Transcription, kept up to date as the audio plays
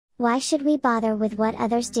Why should we bother with what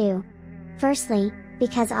others do? Firstly,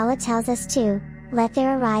 because Allah tells us to, let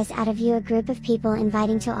there arise out of you a group of people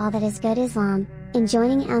inviting to all that is good Islam,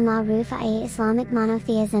 enjoining al-ma'ruf i.e. Islamic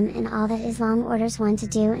monotheism and all that Islam orders one to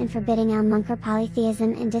do and forbidding al-munkar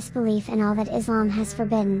polytheism and disbelief in all that Islam has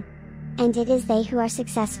forbidden. And it is they who are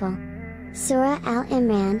successful. Surah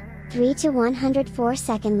Al-Imran, 3-104.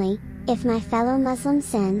 Secondly, if my fellow Muslim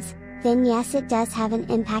sins, then yes, it does have an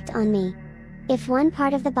impact on me. If one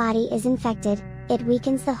part of the body is infected, it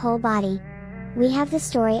weakens the whole body. We have the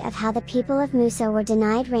story of how the people of Musa were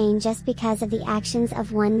denied rain just because of the actions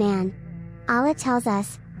of one man. Allah tells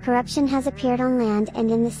us, corruption has appeared on land and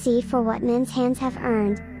in the sea for what men's hands have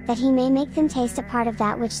earned, that he may make them taste a part of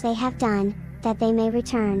that which they have done, that they may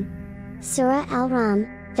return. Surah Al-Rum,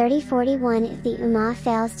 30-41. If the Ummah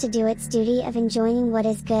fails to do its duty of enjoining what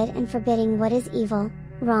is good and forbidding what is evil,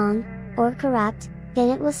 wrong, or corrupt, then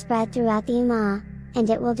it will spread throughout the Ummah, and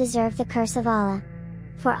it will deserve the curse of Allah.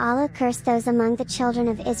 For Allah cursed those among the children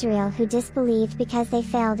of Israel who disbelieved because they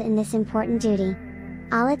failed in this important duty.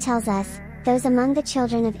 Allah tells us, those among the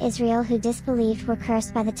children of Israel who disbelieved were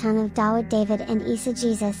cursed by the tongue of Dawood David and Isa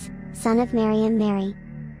Jesus, son of Maryam Mary.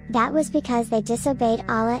 That was because they disobeyed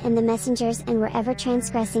Allah and the messengers and were ever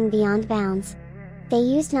transgressing beyond bounds. They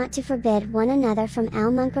used not to forbid one another from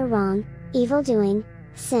al-munkar wrong, evil-doing,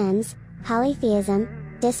 sins, polytheism,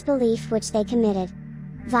 disbelief which they committed.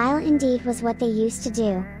 Vile indeed was what they used to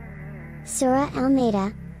do. Surah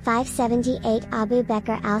Al-Ma'idah, 578. Abu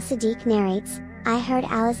Bakr al-Siddiq narrates, I heard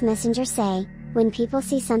Allah's messenger say, when people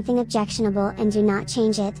see something objectionable and do not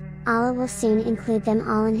change it, Allah will soon include them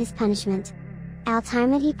all in his punishment.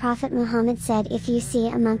 Al-Tirmidhi Prophet Muhammad said, if you see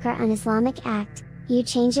a munkar un-Islamic act, you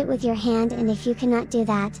change it with your hand, and if you cannot do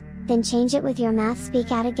that, then change it with your mouth,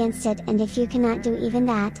 speak out against it, and if you cannot do even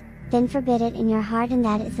that, then forbid it in your heart, and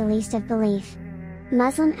that is the least of belief.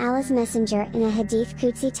 Muslim Allah's messenger in a hadith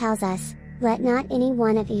Qudsi tells us, let not any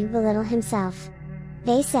one of you belittle himself.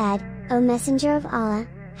 They said, O Messenger of Allah,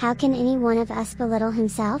 how can any one of us belittle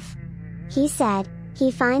himself? He said, he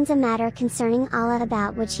finds a matter concerning Allah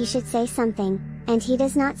about which he should say something, and he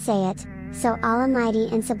does not say it, so Almighty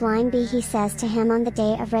and Sublime be He says to him on the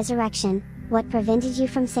day of resurrection, what prevented you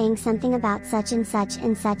from saying something about such and such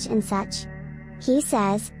and such and such? He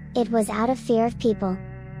says, it was out of fear of people.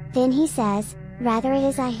 Then he says, rather it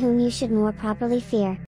is I whom you should more properly fear.